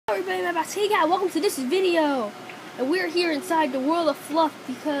Iboxkittycat, welcome to this video. And we're here inside the world of fluff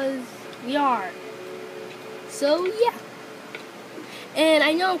because we are. So yeah. And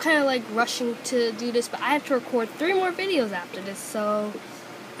I know I'm kind of like rushing to do this, but I have to record 3 more videos after this, so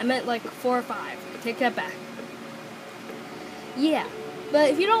I meant like 4 or 5. Take that back. Yeah, but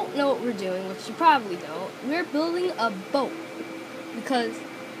if you don't know what we're doing, which you probably don't, we're building a boat. Because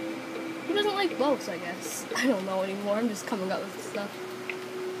who doesn't like boats, I guess? I don't know anymore. I'm just coming up with stuff.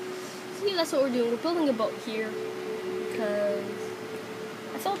 So yeah, that's what we're doing. We're building a boat here because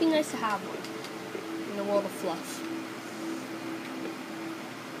I thought it'd be nice to have one in the world of fluff.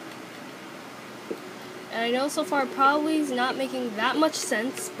 And I know so far it probably is not making that much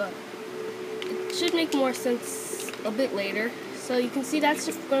sense, but it should make more sense a bit later. So you can see that's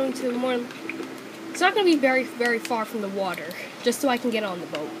just going to more... It's not going to be very, very far from the water, just so I can get on the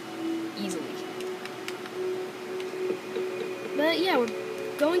boat easily. But yeah, we're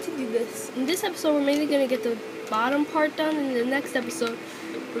going to do this. In this episode, we're mainly going to get the bottom part done, and in the next episode,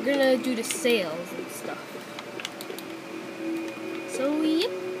 we're going to do the sails and stuff. So,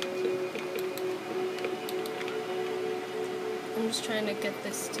 yep. I'm just trying to get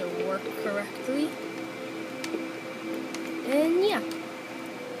this to work correctly. And yeah.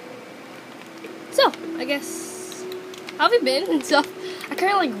 So, I guess, how have you been and stuff? I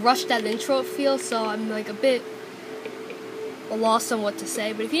kind of like rushed that intro, it feels, so I'm like a bit lost on what to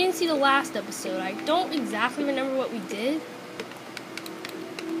say. But if you didn't see the last episode, I don't exactly remember what we did.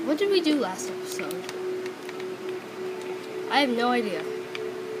 What did we do last episode? I have no idea.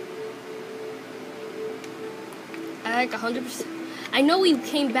 I like 100%. I know we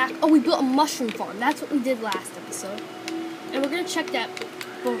came back. Oh, we built a mushroom farm. That's what we did last episode. And we're going to check that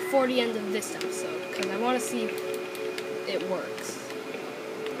before the end of this episode, because I want to see if it works.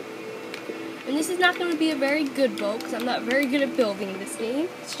 And this is not going to be a very good boat, because I'm not very good at building this game.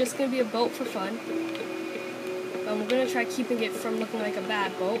 It's just going to be a boat for fun. We're going to try keeping it from looking like a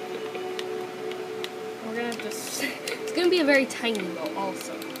bad boat. We're going to have to... It's going to be a very tiny boat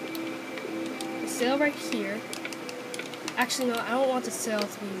also. The sail right here. Actually, no, I don't want the sail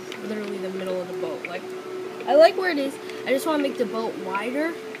to be literally the middle of the boat. Like, I like where it is. I just want to make the boat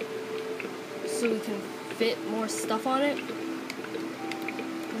wider so we can fit more stuff on it.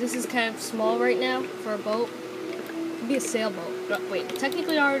 This is kind of small right now for a boat. It could be a sailboat. No, wait,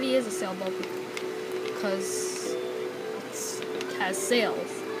 technically it already is a sailboat because it has sails.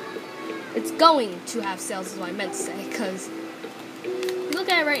 It's going to have sails is what I meant to say, because if you look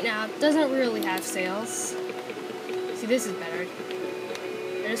at it right now, it doesn't really have sails. See, this is better.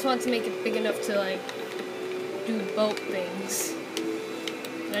 I just want to make it big enough to like do boat things.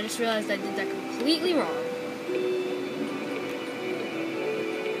 And I just realized I did that completely wrong.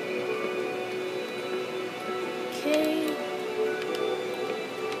 Okay.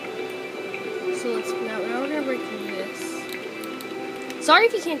 So let's now we're gonna break this. Sorry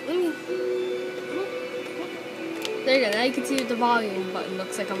if you can't. Let me. There you go. Now you can see what the volume button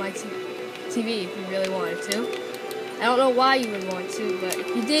looks like on my TV if you really wanted to. I don't know why you would want to, but if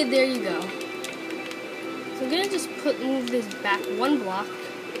you did, there you go. So I'm gonna just move this back 1 block.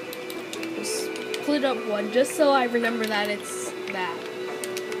 Just split up 1, just so I remember that it's that.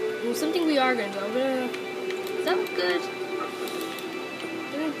 And something we are gonna do. Does that look good?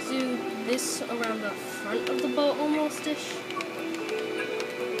 I'm gonna do this around the front of the boat almost-ish.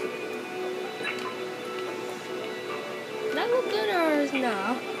 Does that look good or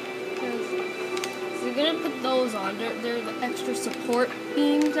no? So we're gonna put those on. They're the extra support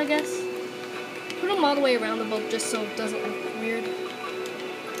beams, I guess. Put them all the way around the boat just so it doesn't look weird.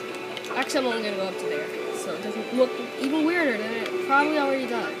 Actually, I'm only gonna go up to there, so it doesn't look even weirder than it probably already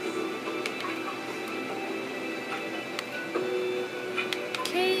does.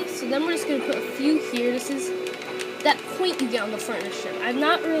 Okay, so then we're just gonna put a few here. This is that point you get on the front of the ship. I'm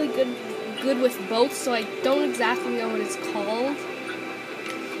not really good with boats, so I don't exactly know what it's called.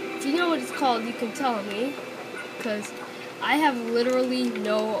 If you know what it's called, you can tell me, because I have literally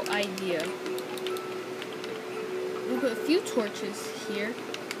no idea. We'll put a few torches here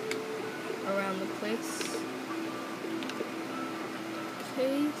around the place.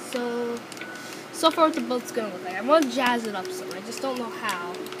 Okay, so far what the boat's gonna look like. I want to jazz it up some. I just don't know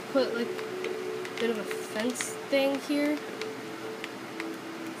how. Put like a bit of a fence thing here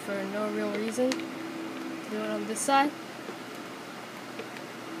for no real reason. Do it on this side.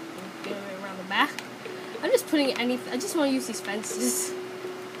 Get it around the back. I'm just putting anything. I just want to use these fences.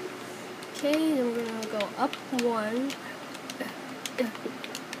 Okay, then we're gonna go up 1.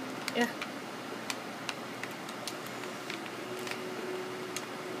 Yeah.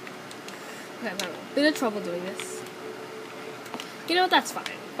 Okay, I'm having a bit of trouble doing this. You know what, that's fine.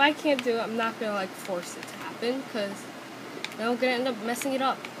 if I can't do it, I'm not gonna like force it to happen, because then I'm gonna end up messing it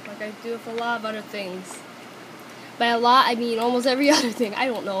up, like I do with a lot of other things. By a lot, I mean almost every other thing. I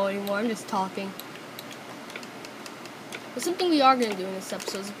don't know anymore. I'm just talking. But something we are gonna do in this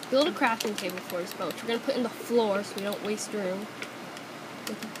episode is build a crafting table for this boat. We're gonna put it in the floor so we don't waste room.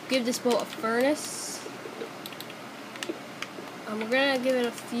 Give this boat a furnace. We're gonna give it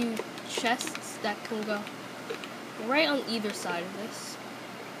a few chests that can go right on either side of this.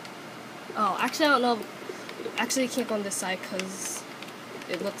 Oh, actually, I don't know. Actually, it can't go on this side because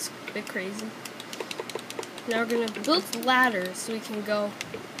it looks a bit crazy. Now we're gonna build ladders so we can go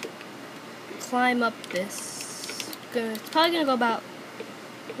climb up this. It's probably gonna go about,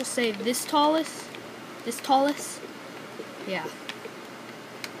 let's say, this tallest. Yeah.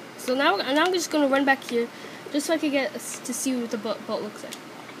 So now I'm just gonna run back here, just so I can get to see what the boat looks like.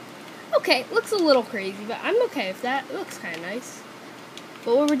 Okay, it looks a little crazy, but I'm okay with that. It looks kind of nice.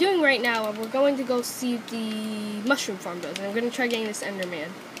 But what we're doing right now, we're going to go see the mushroom farm does, and I'm gonna try getting this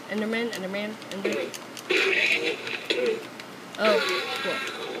Enderman. Enderman. Oh, cool.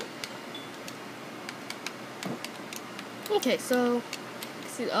 Okay, so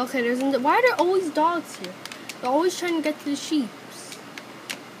okay, why are there always dogs here? They're always trying to get to the sheep.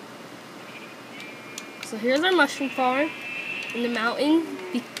 So here's our mushroom farm in the mountain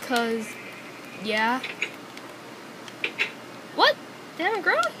because, yeah. What? They haven't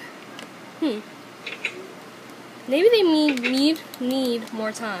grown? Maybe they need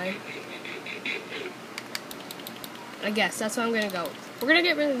more time. I guess that's what I'm gonna go with. We're gonna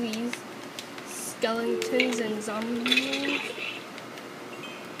get rid of these skeletons and zombies.